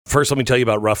First, let me tell you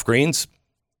about Rough Greens.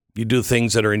 You do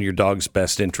things that are in your dog's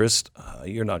best interest.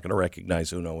 You're not going to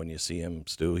recognize Uno when you see him,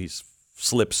 Stu. He's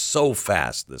slipped so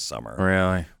fast this summer.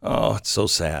 Really? Oh, it's so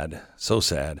sad. So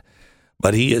sad.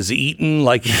 But he has eaten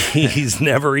like he's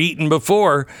never eaten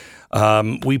before.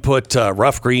 We put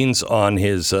Rough Greens on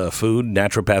his food.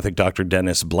 Naturopathic Dr.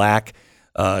 Dennis Black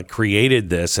created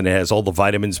this, and it has all the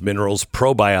vitamins, minerals,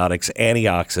 probiotics,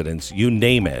 antioxidants, you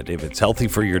name it. If it's healthy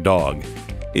for your dog,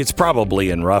 it's probably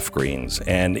in Rough Greens,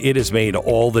 and it has made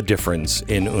all the difference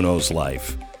in Uno's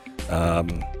life.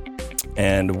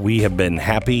 And we have been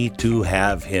happy to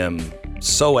have him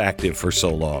so active for so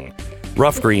long.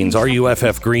 Rough Greens,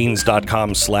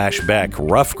 ruffgreens.com/Beck,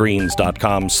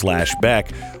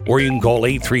 ruffgreens.com/Beck, or you can call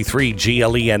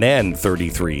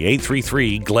 833-GLENN-33,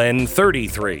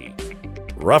 833-GLEN-33.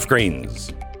 Rough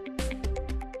Greens.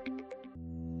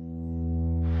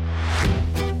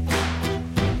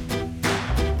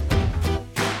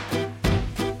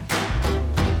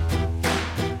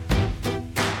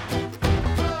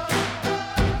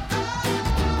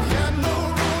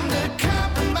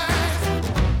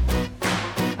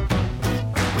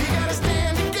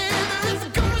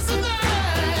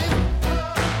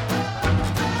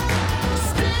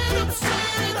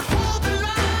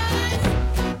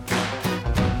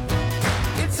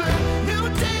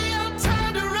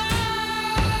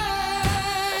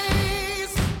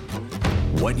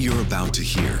 What you're about to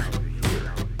hear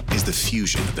is the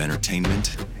fusion of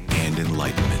entertainment and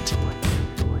enlightenment.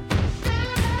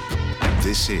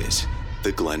 This is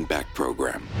the Glenn Beck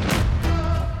Program.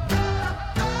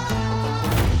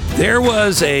 There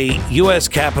was a U.S.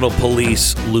 Capitol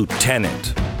Police lieutenant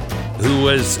who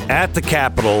was at the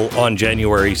Capitol on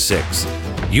January 6th.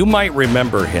 You might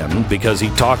remember him because he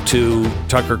talked to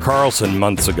Tucker Carlson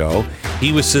months ago.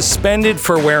 He was suspended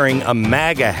for wearing a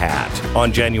MAGA hat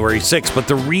on January 6th, but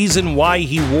the reason why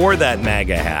he wore that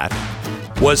MAGA hat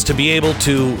was to be able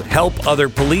to help other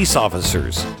police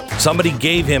officers. Somebody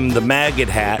gave him the MAGA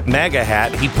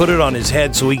hat. He put it on his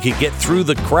head so he could get through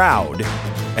the crowd,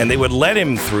 and they would let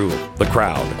him through the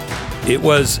crowd. It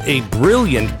was a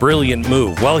brilliant, brilliant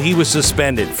move. Well, he was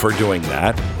suspended for doing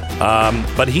that,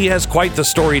 but he has quite the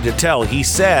story to tell. He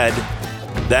said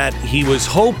that he was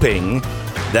hoping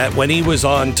that when he was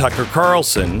on Tucker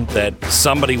Carlson, that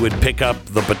somebody would pick up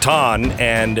the baton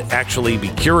and actually be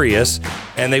curious,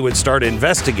 and they would start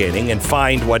investigating and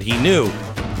find what he knew.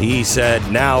 He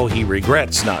said now he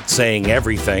regrets not saying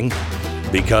everything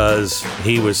because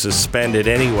he was suspended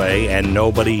anyway and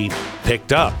nobody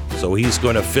picked up. So he's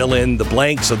going to fill in the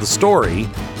blanks of the story.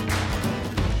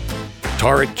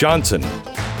 Tarek Johnson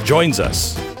joins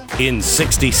us in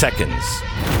 60 seconds.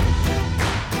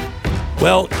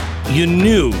 Well, you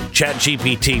knew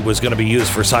ChatGPT was going to be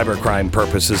used for cybercrime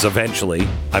purposes eventually.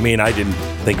 I mean, I didn't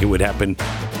think it would happen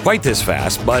quite this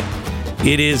fast, but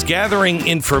it is gathering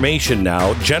information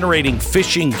now, generating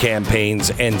phishing campaigns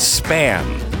and spam,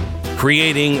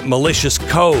 creating malicious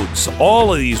codes,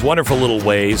 all of these wonderful little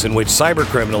ways in which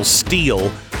cybercriminals steal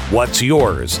what's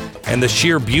yours. And the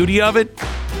sheer beauty of it,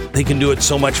 they can do it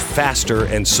so much faster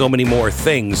and so many more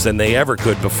things than they ever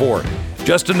could before.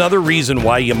 Just another reason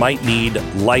why you might need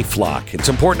LifeLock. It's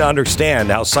important to understand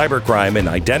how cybercrime and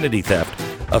identity theft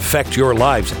affect your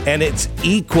lives, and it's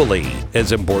equally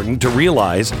as important to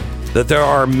realize that there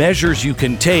are measures you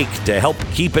can take to help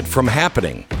keep it from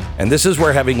happening. And this is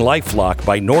where having LifeLock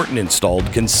by Norton installed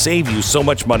can save you so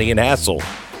much money and hassle.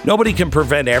 Nobody can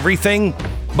prevent everything,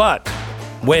 but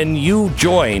when you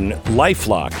join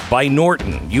LifeLock by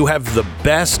Norton, you have the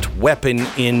best weapon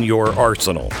in your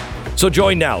arsenal. So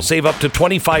join now. Save up to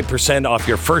 25% off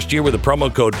your first year with the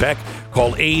promo code Beck.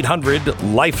 Call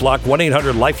 800-LIFELOCK,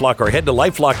 1-800-LIFELOCK, or head to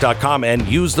lifelock.com and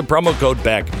use the promo code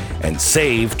Beck and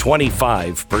save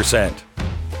 25%.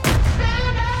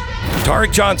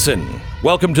 Tarek Johnson,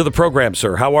 welcome to the program,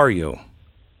 sir. How are you?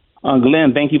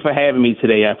 Glenn, thank you for having me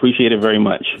today. I appreciate it very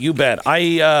much. You bet.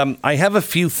 I have a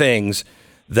few things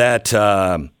that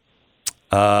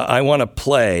I want to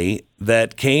play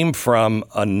that came from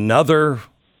another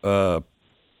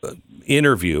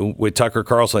interview with Tucker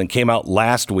Carlson, came out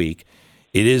last week.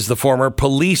 It is the former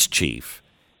police chief,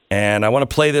 and I want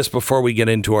to play this before we get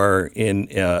into our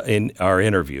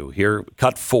interview. Here,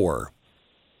 cut 4.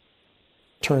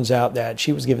 Turns out that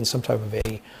she was given some type of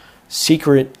a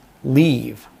secret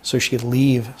leave so she could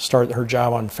start her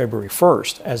job on February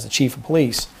 1st as the chief of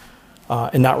police,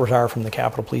 and not retire from the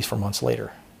Capitol Police for months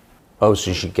later. Oh, so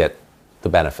you should get the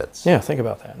benefits. Yeah, think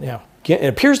about that. Yeah, it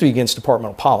appears to be against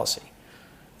departmental policy.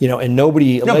 And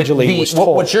nobody allegedly was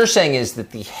told. What you're saying is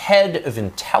that the head of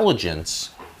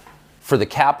intelligence for the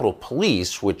Capitol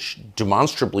Police, which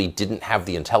demonstrably didn't have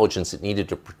the intelligence it needed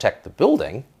to protect the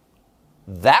building,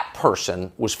 that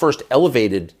person was first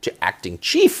elevated to acting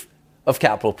chief of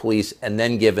Capitol Police and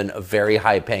then given a very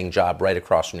high-paying job right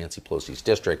across from Nancy Pelosi's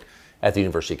district at the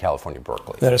University of California,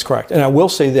 Berkeley. That is correct. And I will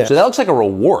say this. So that looks like a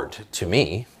reward to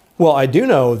me. Well, I do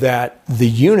know that the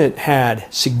unit had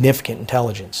significant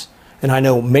intelligence. And I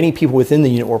know many people within the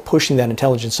unit were pushing that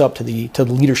intelligence up to the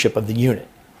leadership of the unit.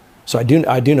 So I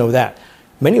do know that.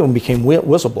 Many of them became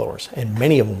whistleblowers, and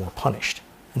many of them were punished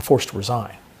and forced to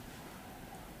resign.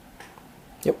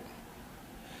 Yep.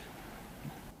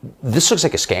 This looks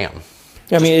like a scam.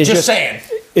 I mean, just saying.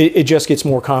 It just gets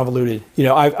more convoluted. You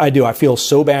know, I feel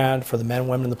so bad for the men and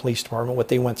women in the police department, what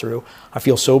they went through. I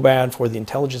feel so bad for the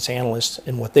intelligence analysts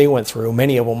and what they went through.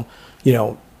 Many of them, you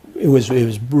know, it was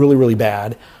really, really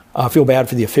bad. I feel bad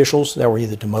for the officials that were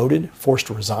either demoted, forced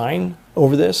to resign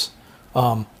over this,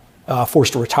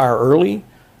 forced to retire early.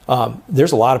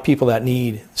 There's a lot of people that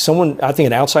need someone. I think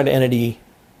an outside entity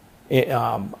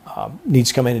needs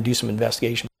to come in and do some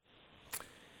investigation.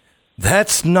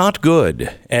 That's not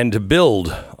good. And to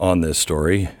build on this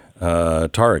story,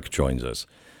 Tarek joins us.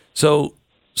 So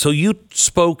you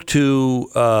spoke to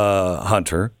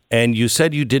Hunter, and you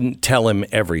said you didn't tell him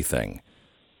everything.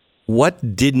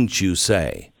 What didn't you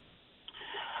say?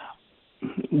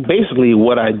 Basically,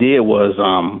 what I did was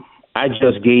I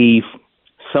just gave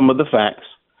some of the facts,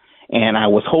 and I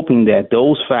was hoping that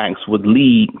those facts would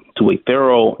lead to a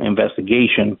thorough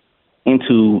investigation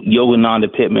into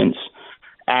Yogananda Pittman's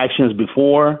actions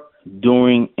before,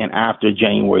 during, and after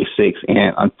January 6th,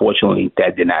 and unfortunately,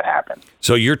 that did not happen.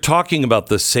 So you're talking about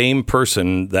the same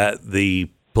person that the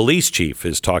police chief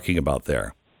is talking about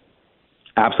there?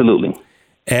 Absolutely.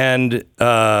 And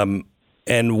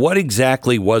what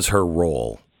exactly was her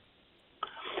role?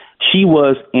 She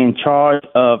was in charge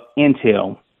of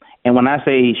intel. And when I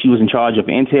say she was in charge of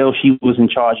intel, she was in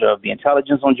charge of the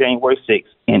intelligence on January 6th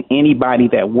and anybody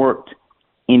that worked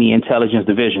in the intelligence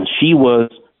division. She was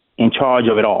in charge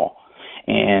of it all.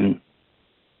 And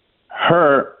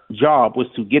her job was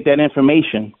to get that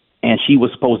information, and she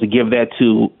was supposed to give that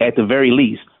to, at the very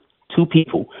least, two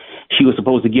people. She was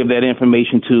supposed to give that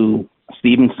information to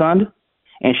Stephen Sund,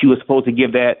 and she was supposed to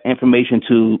give that information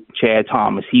to Chad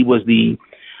Thomas. He was the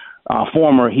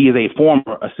he is a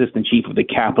former assistant chief of the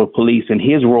Capitol Police, and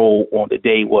his role on the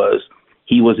day was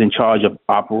he was in charge of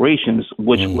operations,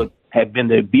 which would have been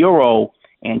the bureau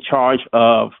in charge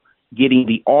of getting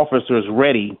the officers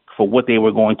ready for what they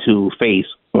were going to face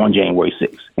on January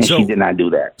 6th. And she did not do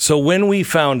that. So when we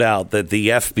found out that the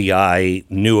FBI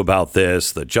knew about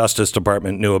this, the Justice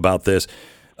Department knew about this,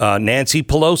 Nancy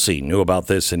Pelosi knew about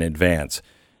this in advance,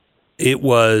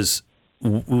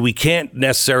 we can't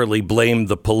necessarily blame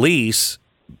the police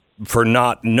for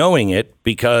not knowing it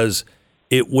because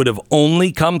it would have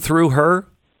only come through her?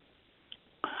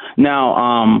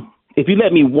 Now, if you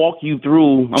let me walk you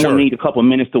through, I'm going to need a couple of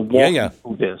minutes to walk you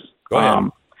through this. Go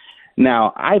ahead.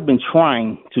 Now, I've been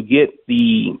trying to get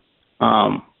the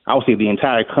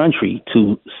entire country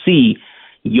to see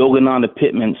Yogananda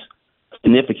Pittman's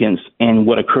significance and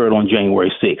what occurred on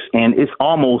January 6th. And it's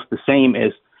almost the same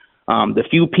as the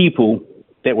few people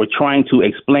that were trying to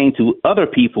explain to other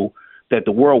people that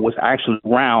the world was actually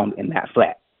round and not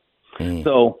flat.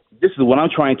 So this is what I'm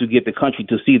trying to get the country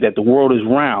to see, that the world is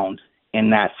round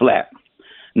and not flat.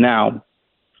 Now,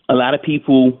 a lot of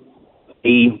people,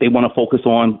 they want to focus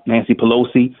on Nancy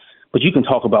Pelosi, but you can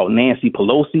talk about Nancy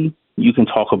Pelosi, you can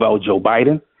talk about Joe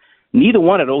Biden. Neither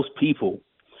one of those people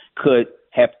could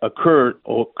have occurred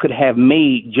or could have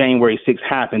made January 6th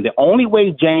happen. The only way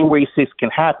January 6th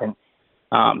can happen,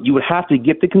 you would have to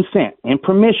get the consent and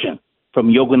permission from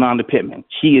Yogananda Pittman.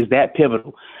 She is that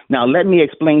pivotal. Now, let me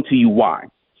explain to you why.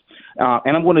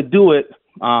 And I'm going to do it.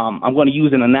 I'm going to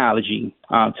use an analogy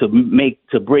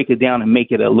to break it down and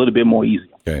make it a little bit more easy.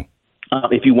 Okay.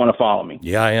 If you want to follow me.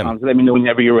 Yeah, I am. So let me know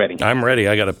whenever you're ready. I'm ready.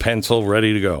 I got a pencil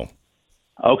ready to go.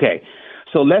 Okay.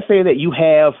 So let's say that you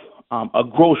have a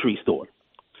grocery store.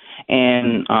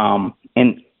 And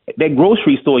that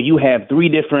grocery store, you have three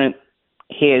different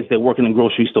heads that work in the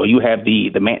grocery store. You have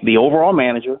the overall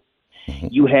manager.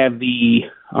 You have the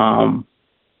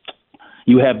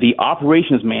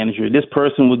operations manager. This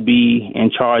person would be in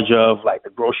charge of like the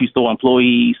grocery store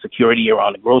employees, security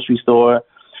around the grocery store,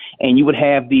 and you would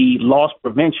have the loss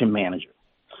prevention manager.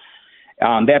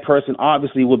 That person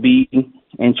obviously would be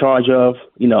in charge of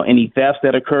any thefts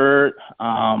that occurred,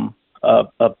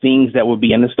 of things that would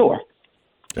be in the store.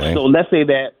 Okay. So let's say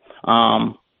that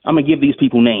I'm going to give these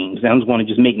people names, and I'm just going to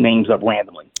just make names up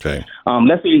randomly. Okay.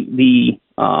 Let's say the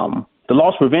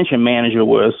loss prevention manager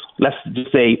was, let's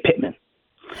just say, Pittman.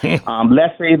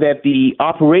 Let's say that the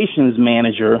operations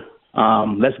manager,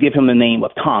 let's give him the name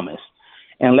of Thomas.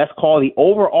 And let's call the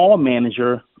overall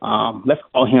manager, let's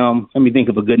call him, let me think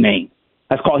of a good name.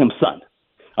 Let's call him Sun.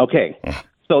 Okay.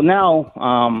 So now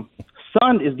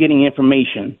Sun is getting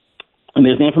information, and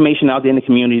there's information out there in the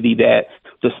community that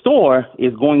the store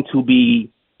is going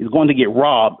to get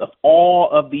robbed of all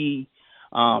of the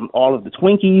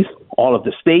Twinkies, all of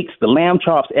the steaks, the lamb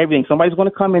chops, everything. Somebody's going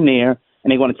to come in there and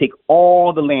they're going to take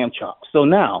all the lamb chops. So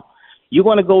now you're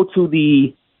going to go to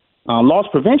the loss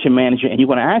prevention manager and you're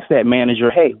going to ask that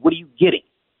manager, hey, what are you getting?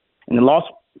 And the loss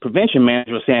prevention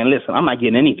manager is saying, listen, I'm not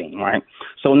getting anything, right?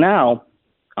 So now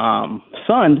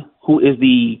Son, who is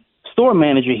the store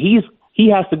manager, he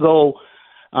has to go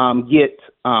get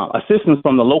assistance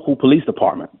from the local police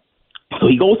department. So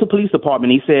he goes to the police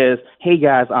department. He says, hey,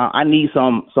 guys, I need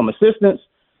some assistance.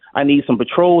 I need some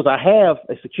patrols. I have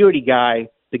a security guy,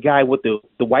 the guy with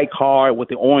the white car with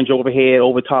the orange overhead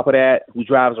over top of that, who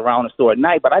drives around the store at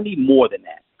night. But I need more than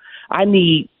that. I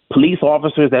need police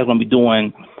officers that are going to be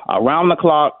doing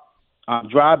around-the-clock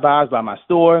drive-bys by my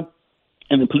store.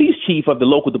 And the police chief of the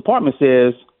local department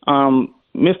says,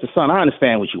 Mr. Son, I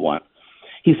understand what you want.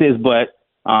 He says, but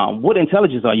what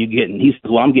intelligence are you getting? He says,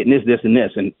 well, I'm getting this, and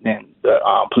this. And the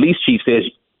police chief says,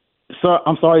 sir,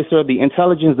 I'm sorry, sir, the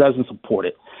intelligence doesn't support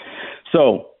it.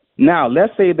 So now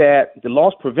let's say that the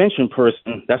loss prevention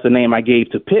person, that's the name I gave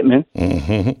to Pittman,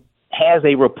 has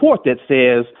a report that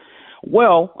says,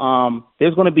 well,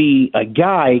 there's going to be a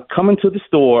guy coming to the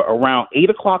store around 8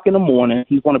 o'clock in the morning.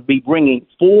 He's going to be bringing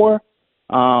four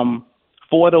of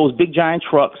those big giant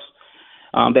trucks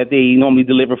that they normally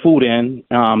deliver food in.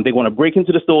 They're going to break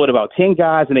into the store with about 10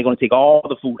 guys, and they're going to take all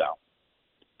the food out.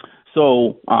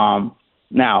 So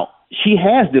now she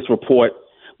has this report,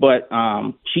 but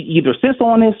she either sits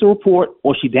on this report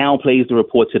or she downplays the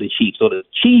report to the chief. So the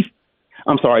chief,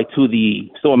 to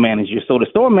the store manager. So the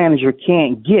store manager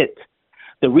can't get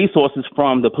the resources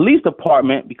from the police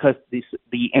department because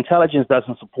the intelligence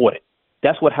doesn't support it.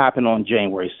 That's what happened on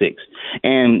January 6th.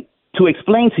 And to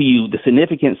explain to you the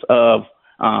significance of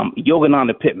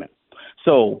Yogananda Pittman.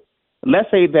 So let's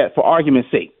say that for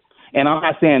argument's sake, and I'm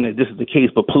not saying that this is the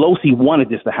case, but Pelosi wanted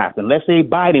this to happen. Let's say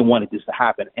Biden wanted this to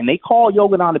happen. And they call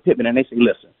Yogananda Pittman and they say,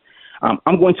 listen,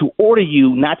 I'm going to order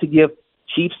you not to give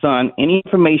Chief Son any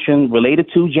information related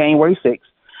to January 6th.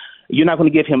 You're not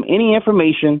going to give him any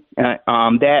information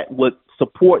that would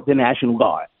support the National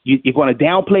Guard. You're going to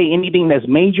downplay anything that's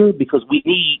major because we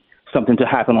need something to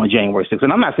happen on January 6th.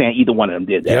 And I'm not saying either one of them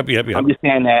did that. Yep. I'm just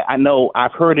saying that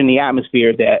I've heard in the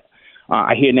atmosphere that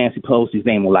I hear Nancy Pelosi's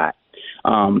name a lot.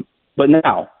 But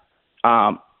now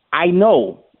I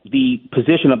know the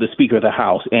position of the Speaker of the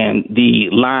House and the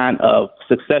line of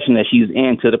succession that she's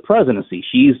in to the presidency.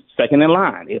 She's second in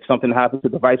line. If something happens to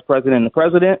the vice president and the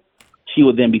president, she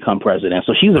would then become president.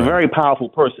 So she's a very powerful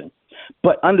person.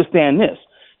 But understand this,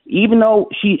 even though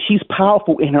she's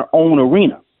powerful in her own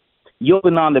arena,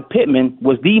 Yogananda Pittman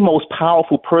was the most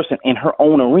powerful person in her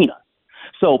own arena.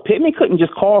 So Pittman couldn't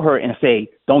just call her and say,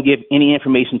 don't give any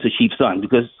information to Chief Son,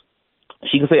 because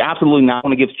she could say, absolutely not. I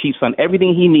want to give Chief Son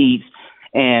everything he needs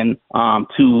and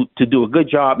to do a good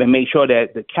job and make sure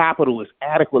that the Capitol is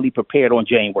adequately prepared on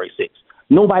January 6th.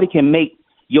 Nobody can make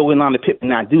Yogananda Pittman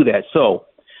not do that. So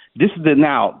this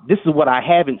is what I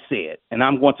haven't said, and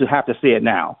I'm going to have to say it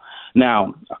now.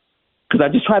 Now, because I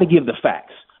just try to give the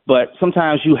facts. But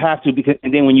sometimes you have to,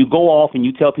 and then when you go off and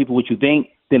you tell people what you think,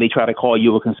 then they try to call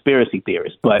you a conspiracy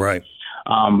theorist. But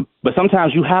but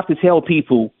sometimes you have to tell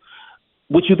people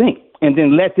what you think, and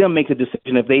then let them make a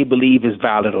decision if they believe is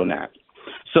valid or not.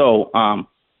 So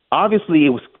obviously, it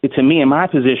was to me in my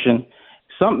position,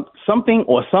 something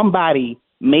or somebody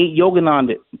made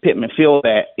Yogananda Pittman feel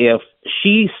that if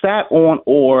she sat on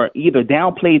or either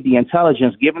downplayed the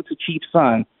intelligence given to Chief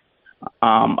Son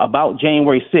about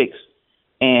January 6th,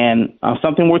 and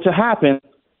something were to happen,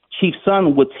 Chief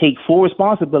Son would take full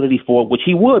responsibility for it, which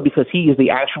he would because he is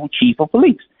the actual chief of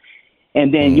police.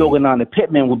 And then Yogananda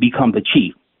Pittman would become the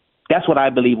chief. That's what I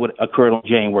believe would occur on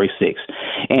January 6th.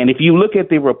 And if you look at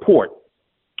the report,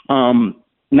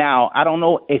 now, I don't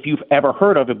know if you've ever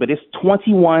heard of it, but it's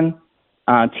 21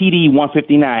 TD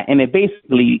 159, and it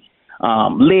basically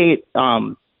laid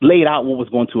out what was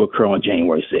going to occur on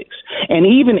January 6th. And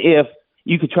even if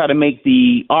you could try to make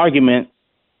the argument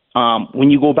when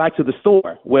you go back to the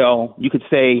store, well, you could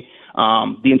say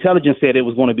the intelligence said it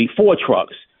was going to be 4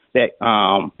 trucks that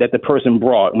the person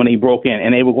brought when they broke in,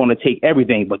 and they were going to take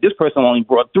everything. But this person only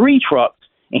brought 3 trucks,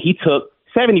 and he took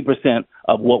 70%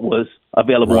 of what was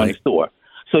available in the store.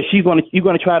 So you're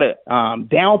going to try to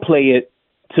downplay it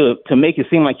to make it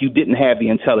seem like you didn't have the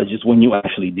intelligence when you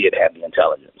actually did have the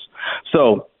intelligence.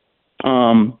 So,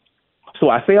 so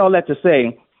I say all that to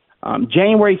say,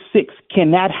 January 6th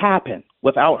cannot happen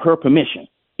without her permission.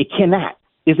 It cannot.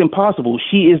 It's impossible.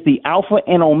 She is the alpha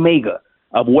and omega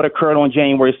of what occurred on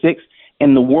January 6th,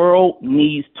 and the world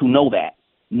needs to know that.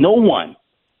 No one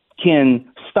can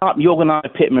stop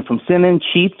Yogananda Pittman from sending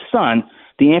Chief's son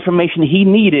the information he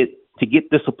needed to get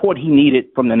the support he needed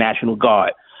from the National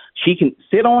Guard. She can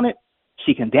sit on it,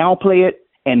 she can downplay it,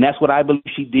 and that's what I believe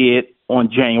she did on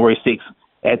January 6th,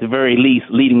 at the very least,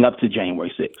 leading up to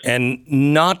January 6th. And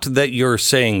not that you're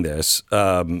saying this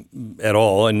at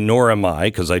all, and nor am I,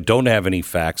 because I don't have any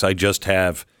facts. I just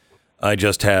have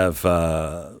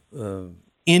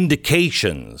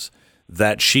indications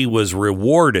that she was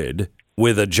rewarded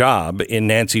with a job in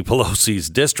Nancy Pelosi's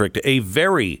district, a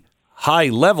very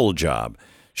high-level job.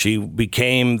 She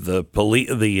became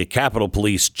the Capitol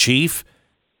Police chief.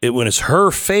 It was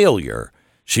her failure.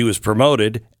 She was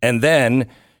promoted, and then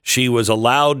she was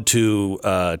allowed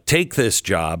to take this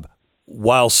job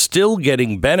while still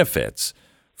getting benefits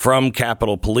from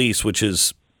Capitol Police, which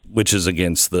is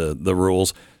against the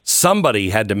rules. Somebody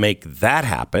had to make that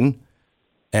happen,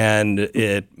 and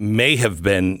it may have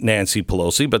been Nancy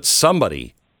Pelosi, but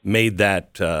somebody made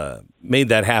that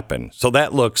happen. So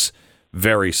that looks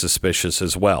very suspicious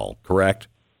as well, correct?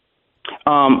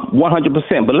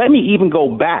 100%. But let me even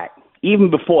go back, even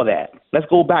before that. Let's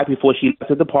go back before she left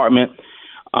the department.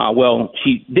 Well,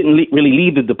 she didn't really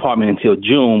leave the department until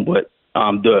June, but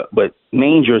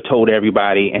Manger told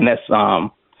everybody, and that's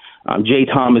J.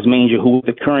 Thomas Manger, who was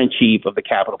the current chief of the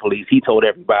Capitol Police. He told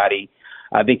everybody,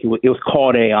 I think it was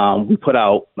called we put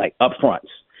out like upfronts,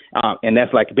 and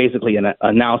that's like basically an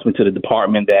announcement to the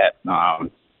department that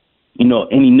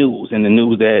any news, and the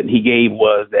news that he gave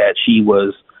was that she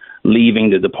was leaving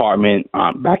the department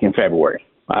back in February.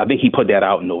 I think he put that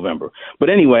out in November. But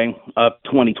anyway,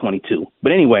 2022.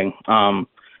 But anyway,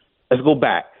 let's go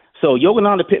back. So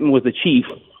Yogananda Pittman was the chief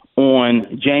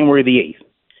on January the 8th.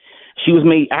 She was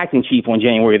made acting chief on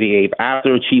January the 8th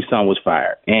after Chief's son was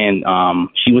fired. And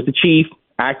she was the chief,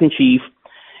 acting chief,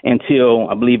 until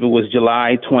I believe it was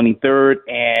July 23rd.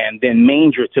 And then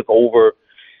Manger took over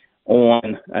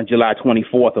on July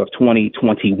 24th of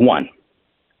 2021.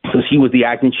 So she was the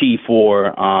acting chief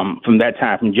for from that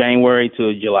time, from January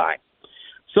to July.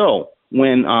 So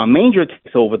when Manger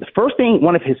takes over,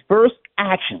 one of his first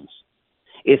actions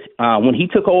is when he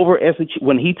took over as the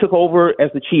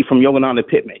chief from Yogananda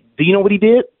Pittman. Do you know what he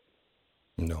did?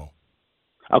 No.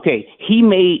 Okay, he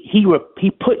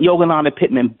put Yogananda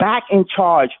Pittman back in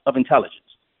charge of intelligence.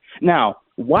 Now,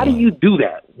 why do you do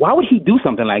that? Why would he do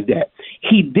something like that?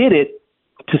 He did it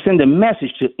to send a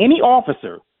message to any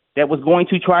officer that was going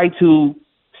to try to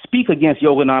speak against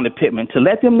Yogananda Pittman, to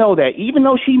let them know that even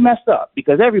though she messed up,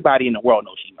 because everybody in the world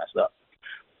knows she messed up,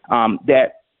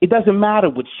 that it doesn't matter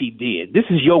what she did. This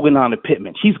is Yogananda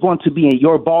Pittman. She's going to be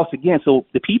your boss again. So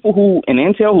the people who in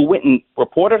Intel who went and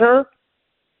reported her,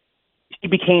 she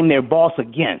became their boss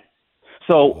again.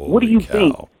 So what do you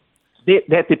think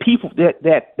that the people that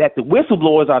the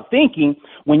whistleblowers are thinking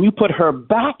when you put her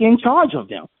back in charge of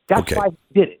them? That's why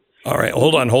he did it. All right,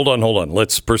 hold on.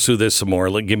 Let's pursue this some more.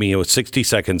 Give me 60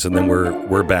 seconds, and then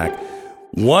we're back.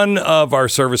 One of our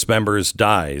service members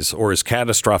dies or is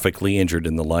catastrophically injured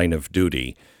in the line of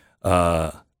duty.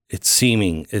 It's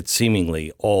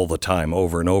seemingly all the time,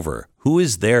 over and over. Who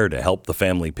is there to help the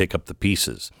family pick up the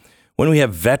pieces? When we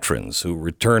have veterans who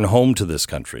return home to this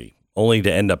country only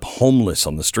to end up homeless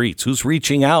on the streets, who's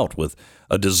reaching out with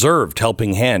a deserved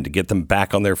helping hand to get them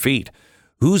back on their feet?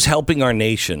 Who's helping our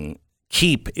nation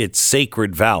keep its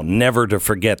sacred vow never to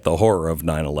forget the horror of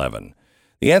 9/11?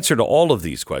 The answer to all of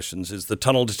these questions is the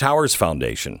Tunnel to Towers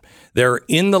Foundation. Their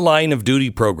in the line of duty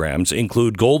programs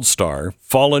include Gold Star,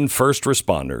 Fallen First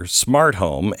Responders, Smart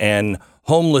Home, and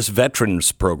homeless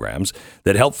veterans programs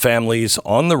that help families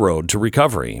on the road to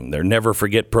recovery. Their Never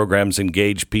Forget programs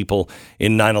engage people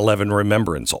in 9/11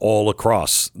 remembrance all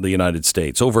across the United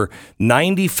States. Over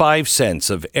 95 cents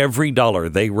of every dollar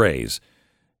they raise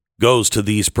goes to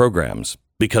these programs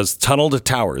because Tunnel to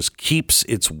Towers keeps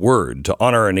its word to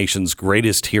honor our nation's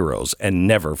greatest heroes and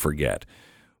never forget.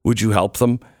 Would you help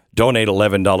them? Donate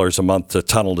 $11 a month to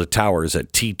Tunnel to Towers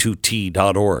at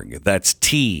T2T.org. That's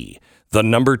T, the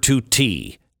number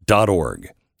 2T.org.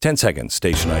 10 seconds,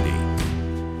 station ID.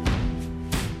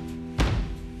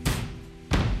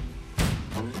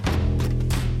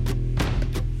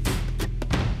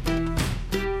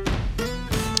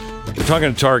 We're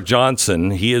talking to Tarek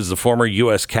Johnson. He is the former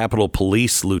U.S. Capitol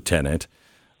Police Lieutenant.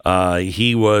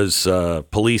 He was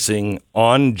policing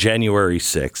on January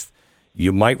 6th.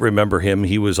 You might remember him.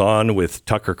 He was on with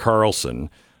Tucker Carlson,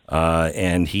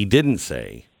 and he didn't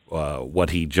say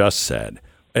what he just said.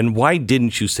 And why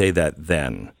didn't you say that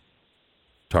then,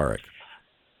 Tarek?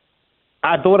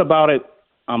 I thought about it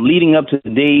leading up to the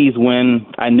days when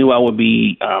I knew I would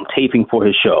be taping for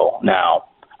his show. Now,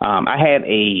 I had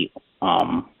I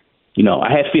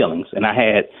had feelings, and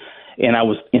I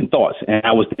was in thoughts, and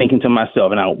I was thinking to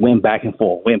myself, and I went back and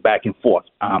forth.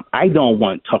 I don't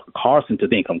want Tucker Carlson to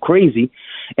think I'm crazy,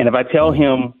 and if I tell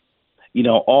him,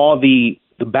 all the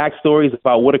backstories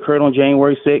about what occurred on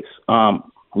January 6th,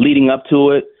 leading up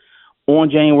to it, on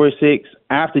January 6th,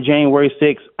 after January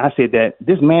 6th, I said that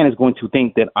this man is going to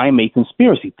think that I'm a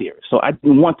conspiracy theorist. So I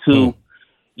didn't want to,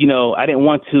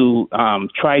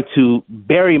 try to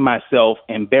bury myself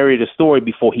and bury the story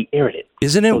before he aired it.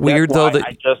 Isn't it weird, though, that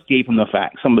I just gave him the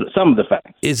facts, some of the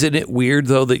facts? Isn't it weird,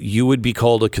 though, that you would be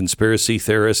called a conspiracy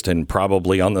theorist and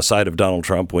probably on the side of Donald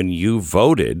Trump when you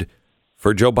voted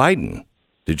for Joe Biden?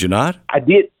 Did you not? I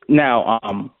did. Now,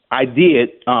 I did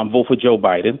vote for Joe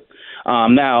Biden.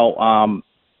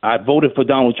 I voted for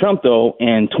Donald Trump, though,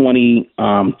 in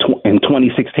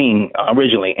 2016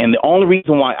 originally. And the only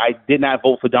reason why I did not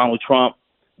vote for Donald Trump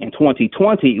in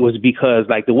 2020 was because,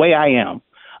 like, the way I am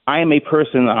a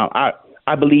person, I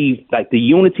believe, like, the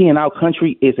unity in our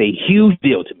country is a huge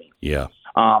deal to me. Yeah.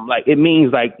 It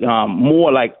means,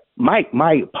 more like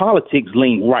my politics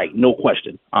lean right, no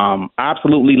question.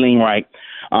 Absolutely lean right.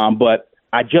 But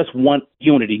I just want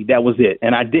unity. That was it.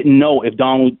 And I didn't know if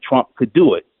Donald Trump could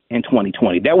do it in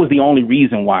 2020. That was the only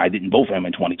reason why I didn't vote for him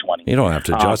in 2020. You don't have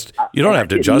to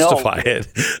justify it.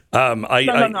 I'm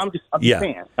just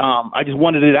saying. I just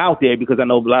wanted it out there because I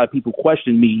know a lot of people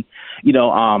question me,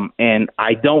 and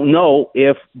I don't know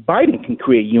if Biden can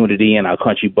create unity in our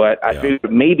country, but I figured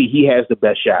maybe he has the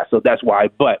best shot. So that's why.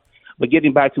 But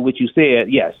getting back to what you said,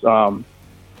 yes, and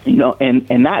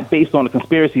not based on a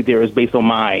conspiracy theorist, based on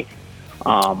my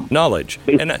knowledge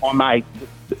and on my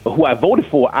who I voted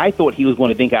for. I thought he was going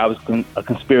to think I was a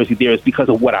conspiracy theorist because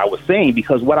of what I was saying.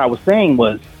 Because what I was saying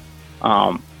was,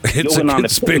 it's a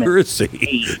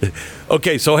conspiracy.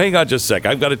 Okay, so hang on just a sec.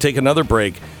 I've got to take another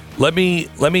break. Let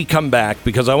me come back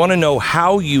because I want to know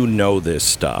how you know this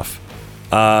stuff,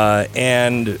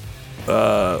 and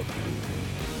are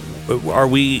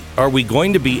we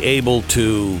going to be able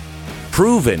to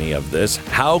prove any of this?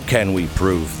 How can we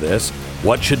prove this?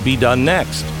 What should be done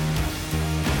next?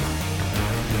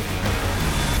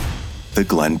 The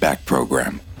Glenn Beck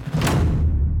Program.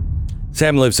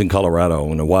 Sam lives in Colorado,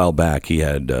 and a while back he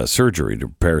had surgery to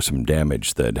repair some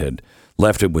damage that had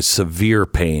left him with severe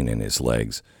pain in his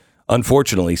legs.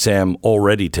 Unfortunately, Sam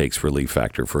already takes Relief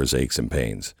Factor for his aches and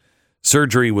pains.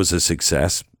 Surgery was a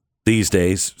success. These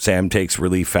days, Sam takes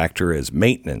Relief Factor as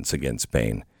maintenance against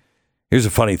pain. Here's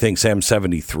a funny thing. Sam's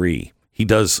 73. He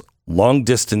does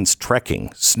long-distance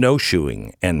trekking,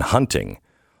 snowshoeing, and hunting,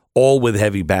 all with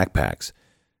heavy backpacks.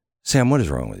 Sam, what is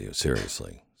wrong with you?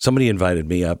 Seriously. Somebody invited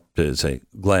me up to say,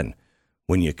 Glenn,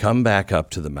 when you come back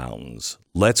up to the mountains,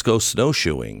 let's go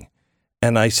snowshoeing.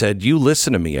 And I said, you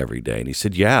listen to me every day. And he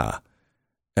said, yeah.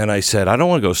 And I said, I don't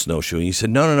want to go snowshoeing. He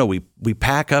said, no. We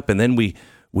pack up and then we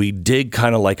dig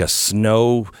kind of like it's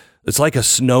like a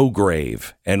snow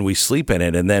grave, and we sleep in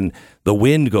it. And then the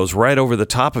wind goes right over the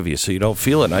top of you so you don't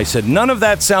feel it. And I said, none of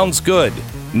that sounds good.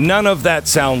 None of that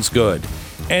sounds good.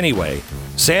 Anyway,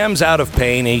 Sam's out of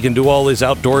pain. He can do all his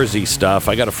outdoorsy stuff.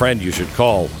 I got a friend you should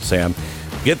call, Sam.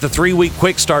 Get the 3-week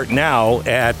quick start now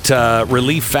at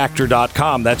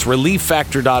relieffactor.com. That's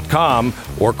relieffactor.com,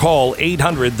 or call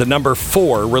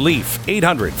 800-4-RELIEF.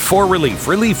 800-4-RELIEF.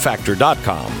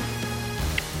 relieffactor.com.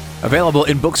 Available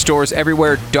in bookstores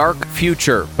everywhere, Dark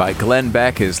Future by Glenn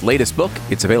Beck, his latest book.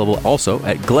 It's available also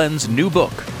at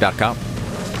glensnewbook.com.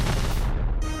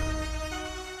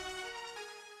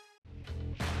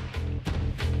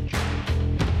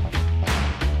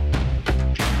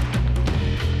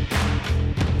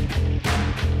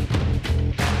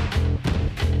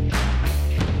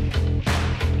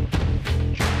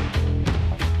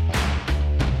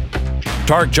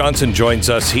 Tarek Johnson joins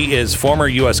us. He is former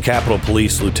U.S. Capitol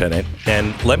Police Lieutenant.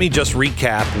 And let me just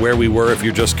recap where we were if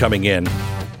you're just coming in.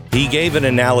 He gave an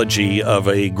analogy of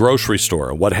a grocery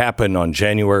store. What happened on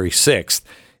January 6th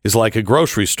is like a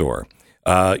grocery store.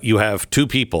 You have two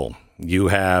people. You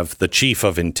have the chief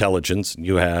of intelligence.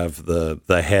 You have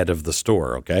the head of the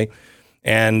store, okay?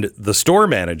 And the store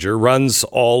manager runs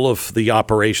all of the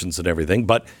operations and everything,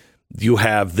 but you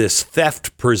have this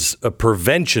theft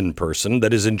prevention person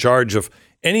that is in charge of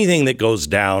anything that goes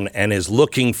down and is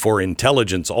looking for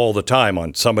intelligence all the time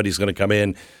on somebody's going to come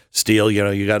in, steal.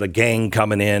 You got a gang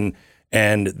coming in,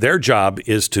 and their job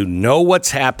is to know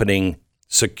what's happening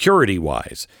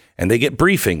security-wise, and they get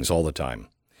briefings all the time.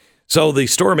 So the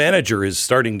store manager is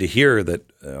starting to hear that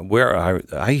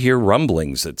I hear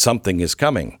rumblings that something is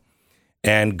coming,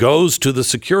 and goes to the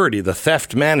security, the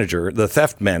theft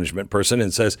management person,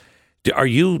 and says, Are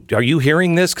you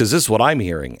hearing this? Because this is what I'm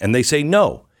hearing. And they say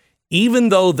no, even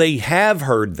though they have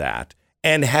heard that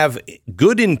and have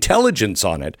good intelligence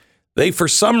on it. They, for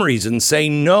some reason, say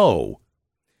no.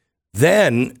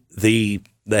 Then the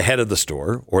head of the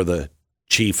store or the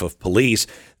chief of police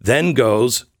then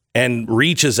goes and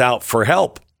reaches out for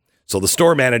help. So the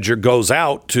store manager goes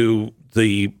out to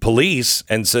the police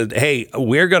and said, hey,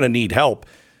 we're going to need help.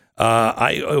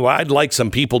 I'd like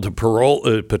some people to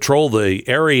patrol the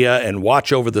area and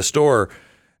watch over the store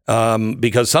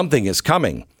because something is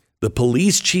coming. The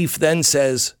police chief then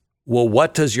says, well,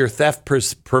 what does your theft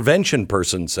prevention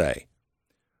person say?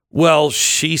 Well,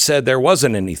 she said there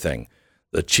wasn't anything.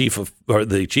 The chief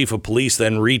of police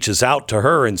then reaches out to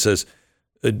her and says,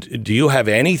 do you have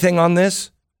anything on this?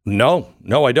 No,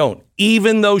 I don't.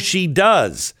 Even though she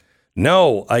does.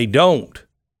 No, I don't.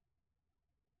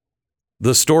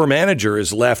 The store manager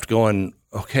is left going,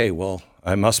 okay, well,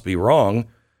 I must be wrong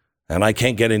and I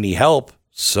can't get any help.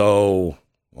 So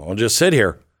I'll just sit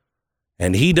here.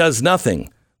 And he does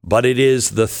nothing. But it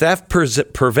is the theft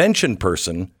prevention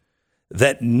person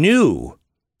that knew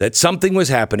that something was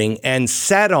happening and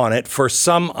sat on it for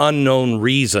some unknown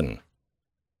reason.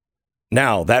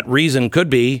 Now, that reason could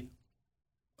be,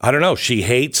 I don't know, she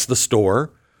hates the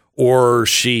store, or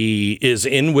she is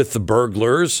in with the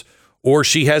burglars, or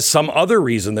she has some other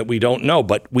reason that we don't know,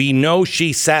 but we know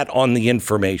she sat on the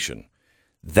information.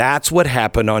 That's what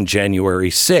happened on January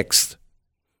 6th.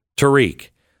 Tariq,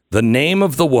 the name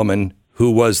of the woman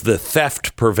who was the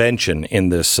theft prevention in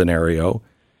this scenario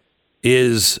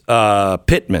is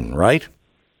Pittman, right?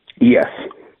 Yes.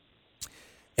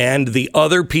 And the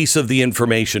other piece of the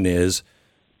information is,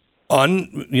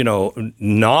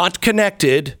 not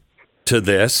connected to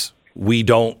this. We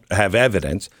don't have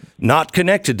evidence. Not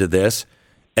connected to this.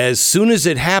 As soon as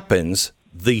it happens,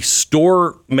 the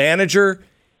store manager,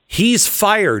 he's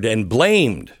fired and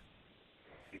blamed.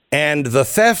 And the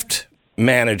theft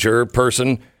manager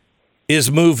person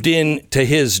is moved in to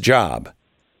his job.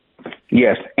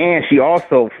 Yes, and she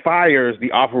also fires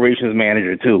the operations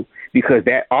manager, too, because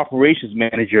that operations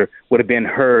manager would have been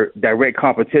her direct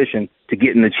competition to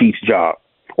getting the chief's job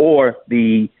or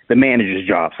the manager's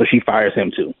job. So she fires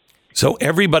him, too. So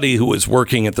everybody who was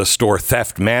working at the store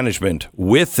theft management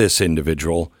with this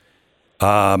individual,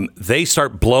 they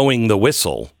start blowing the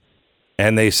whistle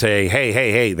and they say,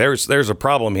 hey, there's a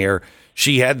problem here.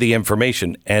 She had the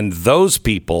information. And those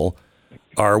people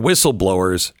are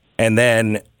whistleblowers. And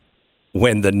then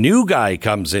when the new guy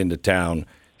comes into town,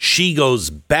 she goes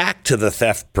back to the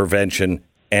theft prevention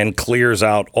and clears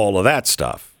out all of that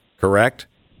stuff. Correct?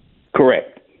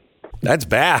 Correct. That's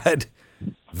bad.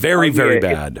 Very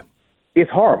bad.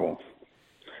 It's horrible.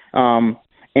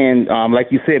 And like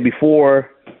you said before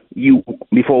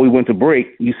we went to break,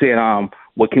 you said,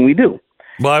 what can we do?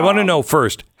 Well, I want to know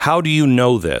first, how do you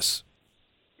know this?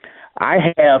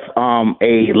 I have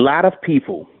a lot of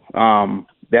people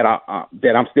that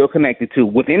I'm still connected to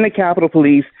within the Capitol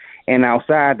Police and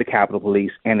outside the Capitol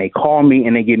Police, and they call me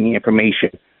and they give me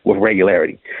information with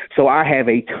regularity. So I have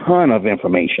a ton of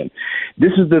information.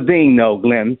 This is the thing, though,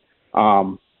 Glenn.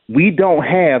 We don't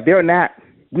have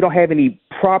any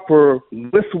proper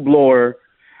whistleblower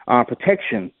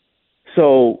protection.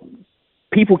 So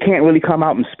people can't really come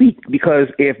out and speak, because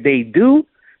if they do,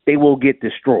 they will get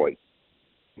destroyed.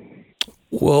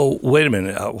 Well, wait a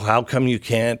minute. How come you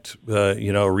can't,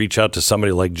 reach out to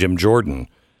somebody like Jim Jordan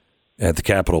at the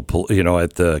Capitol?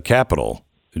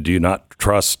 Do you not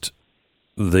trust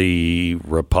the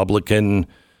Republican,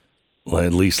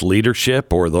 at least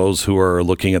leadership, or those who are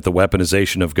looking at the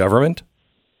weaponization of government?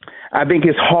 I think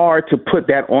it's hard to put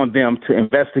that on them to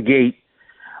investigate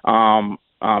something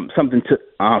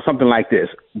like this.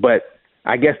 But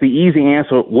I guess the easy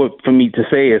answer for me to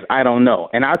say is I don't know.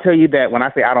 And I'll tell you that when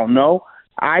I say I don't know,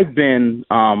 I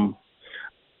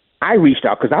reached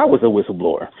out because I was a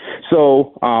whistleblower.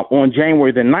 So on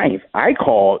January the 9th, I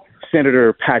called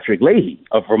Senator Patrick Leahy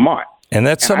of Vermont. And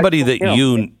that's somebody that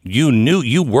you knew.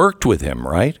 You worked with him,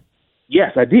 right?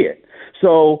 Yes, I did.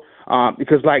 So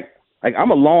because like I'm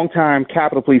a longtime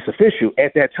Capitol Police official.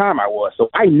 At that time I was.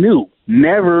 So I knew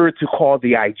never to call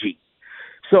the IG.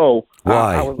 So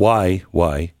Why?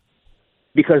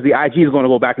 Because the IG is going to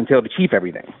go back and tell the chief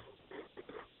everything.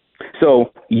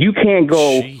 So you can't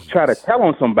go try to tell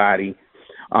on somebody,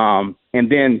 and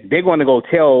then they're going to go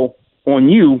tell on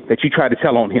you that you tried to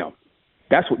tell on him.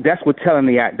 That's what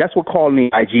calling the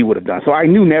IG would have done. So I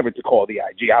knew never to call the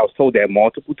IG. I was told that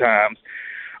multiple times.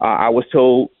 I was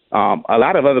told a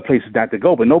lot of other places not to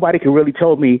go, but nobody could really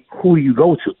tell me who you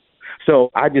go to.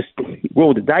 So I just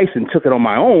rolled the dice and took it on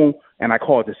my own, and I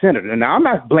called the senator. Now, I'm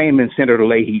not blaming Senator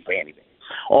Leahy for anything.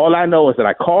 All I know is that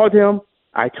I called him.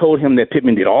 I told him that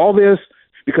Pittman did all this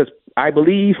because I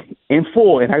believe in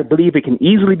full, and I believe it can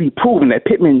easily be proven that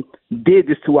Pittman did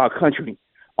this to our country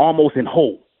almost in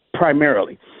whole,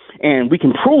 primarily. And we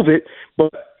can prove it,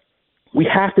 but we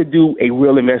have to do a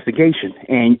real investigation.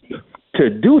 And to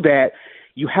do that,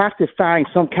 you have to find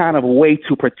some kind of a way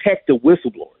to protect the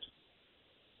whistleblowers.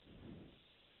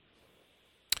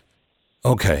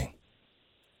 Okay.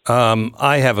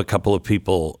 I have a couple of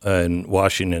people in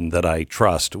Washington that I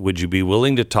trust. Would you be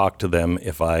willing to talk to them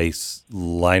if I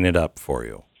line it up for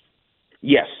you?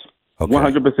 Yes, okay.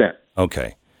 100%.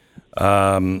 Okay.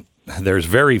 There's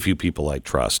very few people I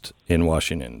trust in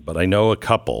Washington, but I know a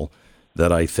couple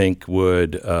that I think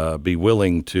would be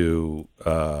willing to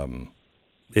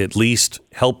at least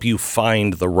help you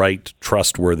find the right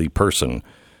trustworthy person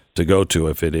to go to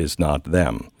if it is not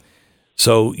them.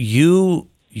 So you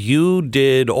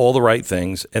did all the right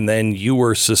things, and then you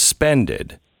were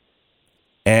suspended,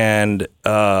 and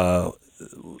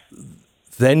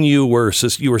then you were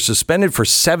suspended for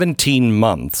 17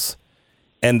 months,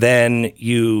 and then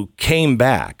you came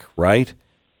back, right?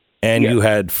 And Yes. you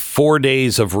had 4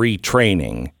 days of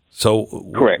retraining. So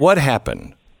Correct. What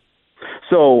happened?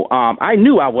 So I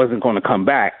knew I wasn't going to come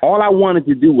back. All I wanted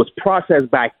to do was process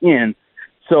back in.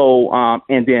 So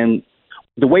and then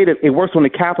the way that it works on the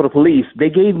Capitol Police, they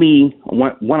gave me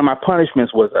one of my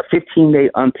punishments was a 15-day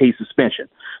unpaid suspension.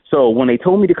 So when they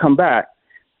told me to come back,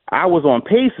 I was on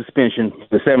paid suspension for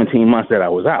the 17 months that I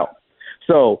was out.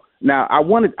 So now I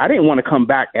didn't want to come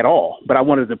back at all, but I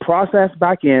wanted to process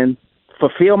back in,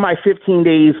 fulfill my 15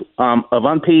 days of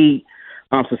unpaid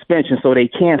suspension, so they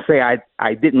can't say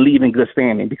I didn't leave in good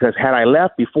standing, because had I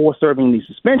left before serving the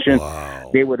suspension,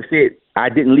 they would have said I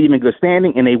didn't leave in good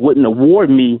standing, and they wouldn't award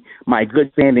me my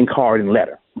good standing card and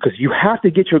letter, because you have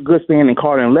to get your good standing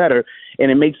card and letter,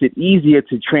 and it makes it easier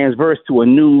to transverse to a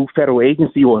new federal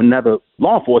agency or another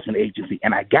law enforcement agency,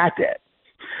 and I got that.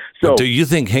 So But do you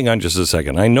think, hang on just a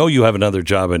second, I know you have another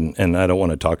job, and I don't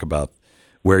want to talk about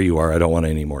where you are. I don't want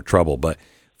any more trouble, but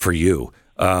for you.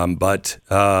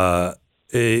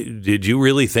 Did you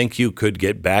really think you could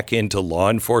get back into law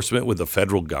enforcement with the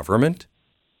federal government?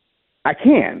 I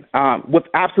can. With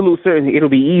absolute certainty, it'll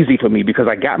be easy for me because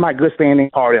I got my good standing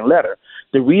card and letter.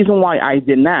 The reason why I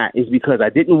did not is because I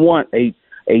didn't want a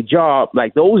job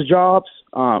like those jobs.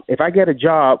 If I get a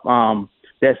job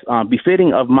that's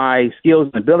befitting of my skills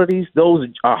and abilities, those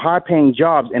are high-paying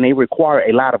jobs, and they require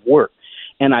a lot of work.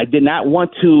 And I did not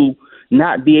want to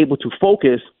not be able to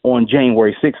focus on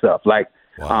January 6th stuff. Like,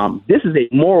 Wow. This is a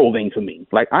moral thing for me.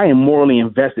 Like, I am morally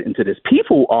invested into this.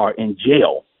 People are in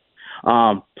jail.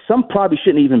 Some probably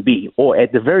shouldn't even be, or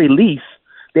at the very least,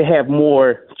 they have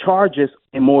more charges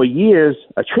and more years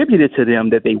attributed to them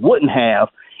that they wouldn't have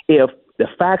if the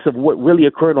facts of what really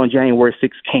occurred on January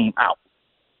 6th came out.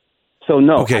 So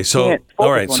no. Okay, I so can't all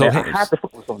focus right, on so that. I have to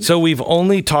focus on so we've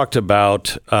only talked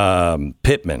about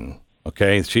Pittman.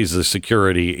 Okay, she's a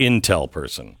security intel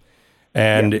person.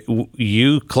 And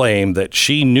you claim that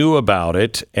she knew about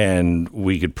it, and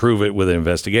we could prove it with an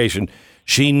investigation.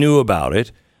 She knew about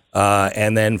it,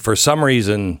 and then for some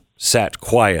reason sat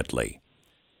quietly.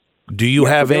 Do you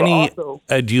have any?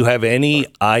 Do you have any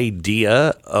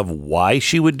idea of why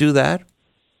she would do that?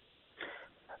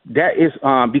 That is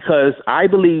because I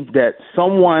believe that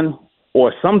someone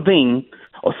or something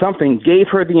gave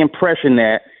her the impression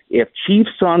that if Chief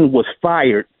Son was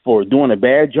fired for doing a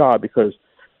bad job because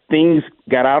things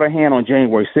got out of hand on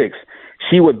January 6th,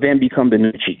 she would then become the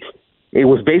new chief. It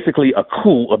was basically a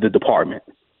coup of the department.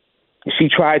 She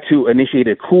tried to initiate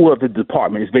a coup of the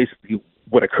department. Is basically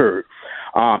what occurred.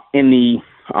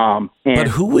 But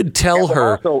who would tell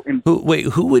her?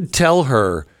 Who would tell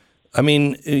her? I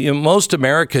mean, most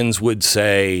Americans would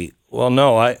say, "Well,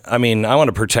 no, I want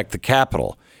to protect the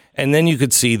Capitol." And then you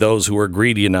could see those who are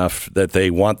greedy enough that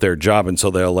they want their job, and so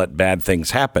they'll let bad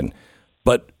things happen.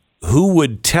 But who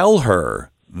would tell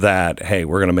her that, hey,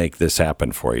 we're going to make this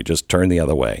happen for you? Just turn the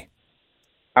other way.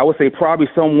 I would say probably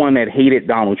someone that hated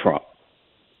Donald Trump.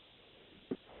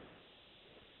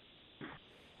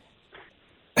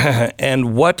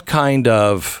 And what kind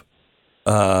of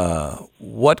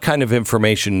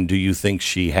information do you think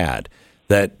she had?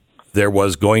 That there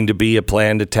was going to be a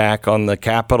planned attack on the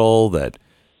Capitol, that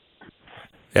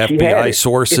FBI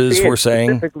sources were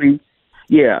saying?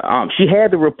 Yeah, she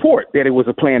had the report that it was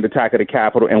a planned attack of the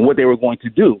Capitol and what they were going to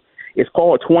do. It's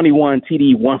called 21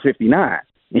 TD 159,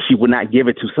 and she would not give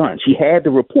it to Sun. She had the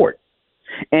report.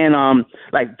 And,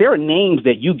 like, there are names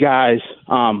that you guys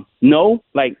know.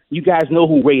 Like, you guys know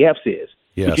who Ray Epps is.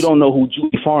 Yes. But you don't know who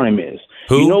Julie Farnham is.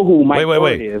 Who? You know who Mike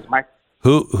Wait. is.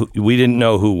 Who? We didn't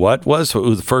know who what was? Who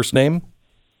was the first name?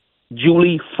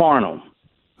 Julie Farnham.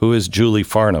 Who is Julie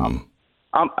Farnham?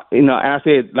 And I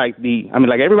said, like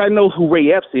everybody knows who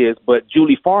Ray Epps is, but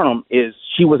Julie Farnham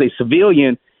she was a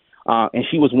civilian, and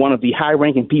she was one of the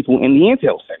high-ranking people in the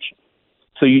intel section.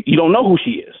 So you don't know who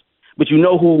she is, but you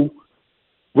know who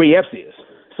Ray Epps is.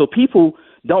 So people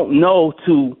don't know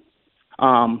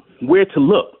where to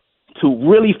look to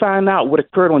really find out what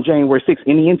occurred on January 6th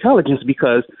in the intelligence,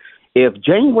 because if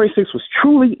January 6th was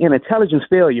truly an intelligence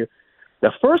failure,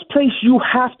 the first place you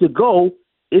have to go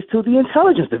is to the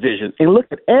intelligence division and look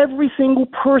at every single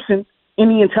person in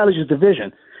the intelligence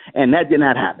division. And that did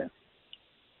not happen.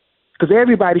 Because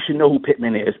everybody should know who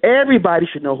Pittman is. Everybody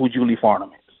should know who Julie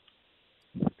Farnham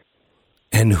is.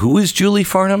 And who is Julie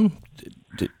Farnham?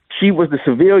 She was the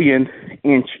civilian,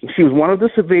 and she was one of the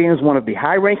civilians, one of the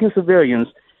high-ranking civilians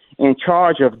in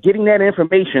charge of getting that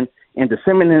information and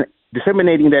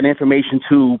disseminating that information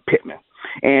to Pittman.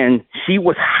 And she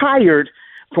was hired,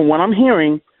 from what I'm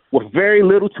hearing, with very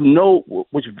little to no,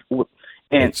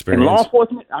 in law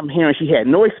enforcement, I'm hearing she had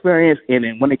no experience, and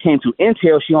then when it came to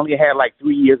intel, she only had like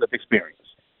 3 years of experience.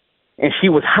 And she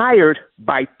was hired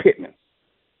by Pittman.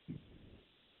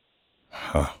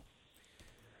 Huh.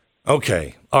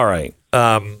 Okay. All right.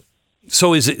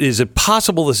 So is it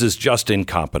possible this is just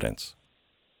incompetence?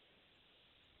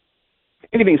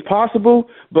 Anything's possible,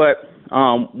 but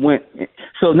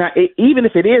even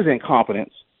if it is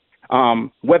incompetence,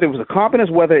 whether it was a competence,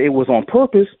 whether it was on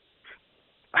purpose,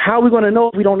 how are we going to know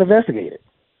if we don't investigate it?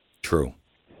 True.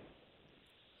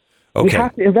 Okay. We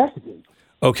have to investigate.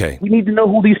 Okay. We need to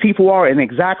know who these people are and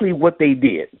exactly what they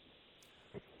did.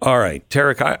 All right,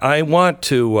 Tarek, I want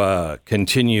to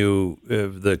continue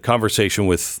the conversation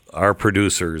with our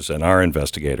producers and our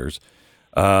investigators.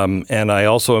 And I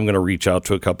also am going to reach out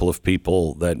to a couple of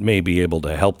people that may be able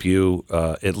to help you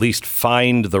at least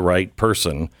find the right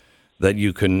person that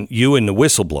you and the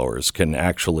whistleblowers can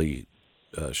actually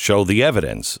show the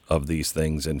evidence of these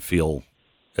things and feel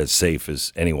as safe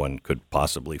as anyone could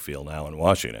possibly feel now in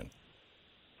Washington.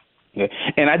 Yeah.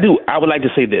 And I would like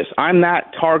to say this. I'm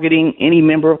not targeting any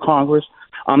member of Congress.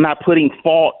 I'm not putting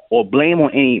fault or blame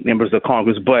on any members of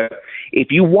Congress. But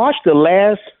if you watch the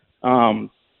last, one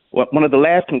of the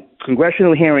last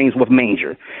congressional hearings with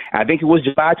Manger, I think it was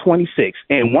July 26th,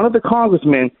 and one of the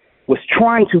congressmen was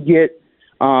trying to get,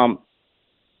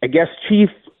 Chief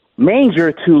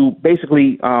Manger to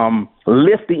basically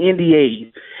lift the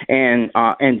NDA, and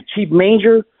Chief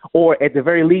Manger, or at the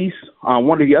very least,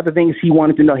 one of the other things he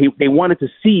wanted to know, they wanted to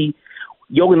see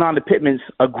Yogananda Pittman's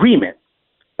agreement,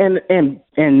 and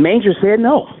Manger said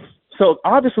no. So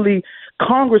obviously,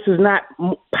 Congress is not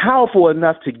powerful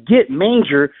enough to get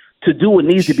Manger to do what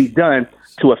needs to be done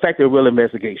to effect a real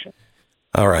investigation.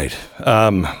 All right.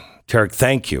 Tarek,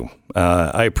 thank you.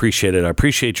 I appreciate it. I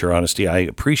appreciate your honesty. I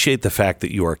appreciate the fact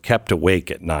that you are kept awake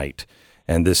at night,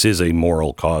 and this is a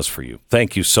moral cause for you.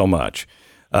 Thank you so much.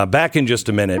 Back in just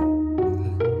a minute.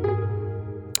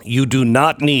 You do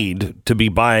not need to be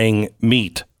buying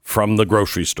meat from the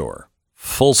grocery store.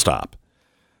 Full stop.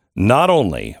 Not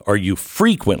only are you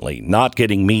frequently not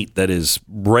getting meat that is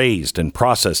raised and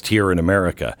processed here in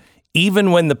America,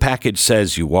 even when the package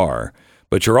says you are,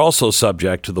 but you're also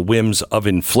subject to the whims of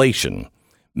inflation.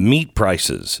 Meat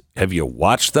prices, have you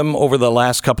watched them over the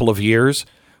last couple of years?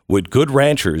 With Good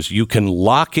Ranchers, you can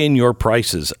lock in your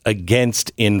prices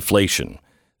against inflation.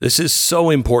 This is so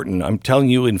important. I'm telling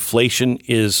you,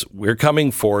 we're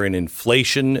coming for an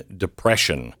inflation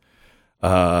depression.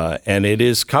 And it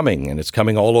is coming, and it's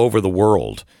coming all over the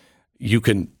world. You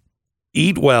can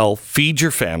eat well, feed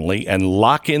your family, and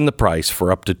lock in the price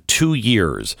for up to 2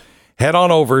 years. Head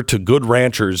on over to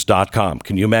goodranchers.com.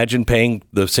 Can you imagine paying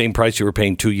the same price you were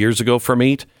paying 2 years ago for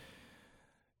meat?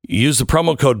 Use the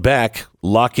promo code Beck,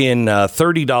 lock in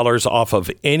 $30 off of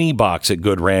any box at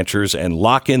Good Ranchers, and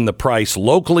lock in the price.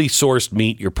 Locally sourced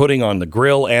meat you're putting on the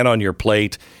grill and on your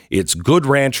plate. It's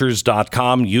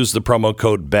goodranchers.com. Use the promo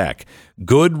code Beck.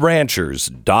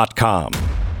 Goodranchers.com.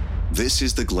 This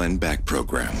is the Glenn Beck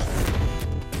Program.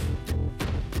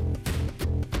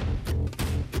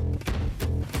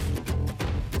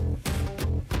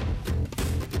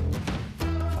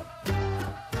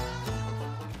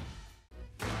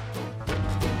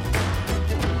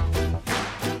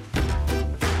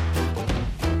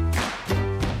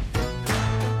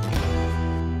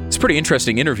 Pretty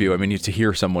interesting interview. I mean, to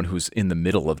hear someone who's in the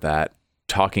middle of that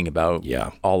talking about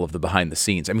all of the behind the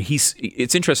scenes. I mean,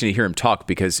 it's interesting to hear him talk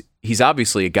because he's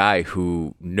obviously a guy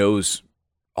who knows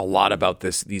a lot about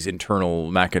these internal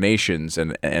machinations,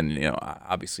 and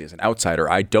obviously as an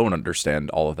outsider, I don't understand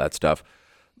all of that stuff,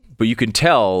 but you can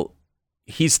tell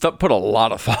he's put a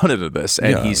lot of thought into this,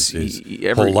 and his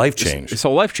whole life changed. His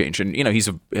whole life changed, and he's,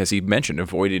 as he mentioned,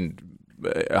 avoiding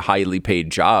a highly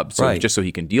paid job, just so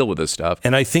he can deal with this stuff.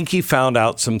 And I think he found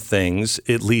out some things.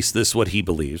 At least this is what he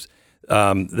believes,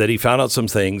 that he found out some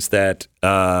things that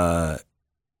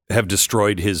have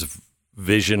destroyed his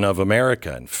vision of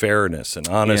America and fairness and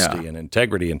honesty and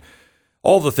integrity and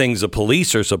all the things the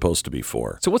police are supposed to be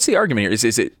for. So what's the argument here?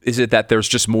 Is it that there's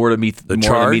just more to meet than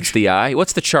meets the eye?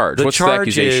 What's the charge? The what's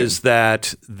charge the accusation? is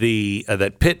that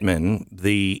that Pittman,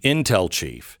 the intel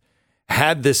chief,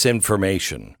 had this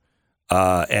information,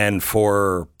 and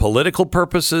for political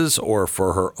purposes or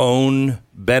for her own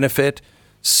benefit,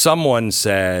 someone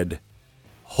said,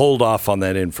 hold off on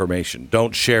that information.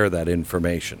 Don't share that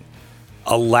information.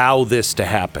 Allow this to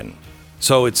happen.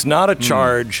 So it's not a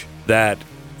charge that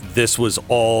this was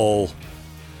all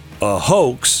a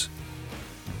hoax,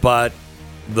 but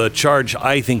the charge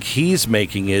I think he's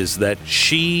making is that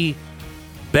she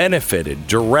benefited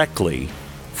directly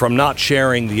from not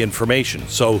sharing the information.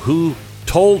 So who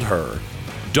told her,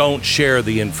 don't share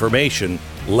the information,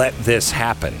 let this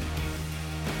happen?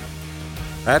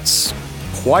 That's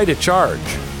quite a charge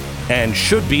and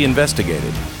should be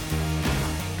investigated.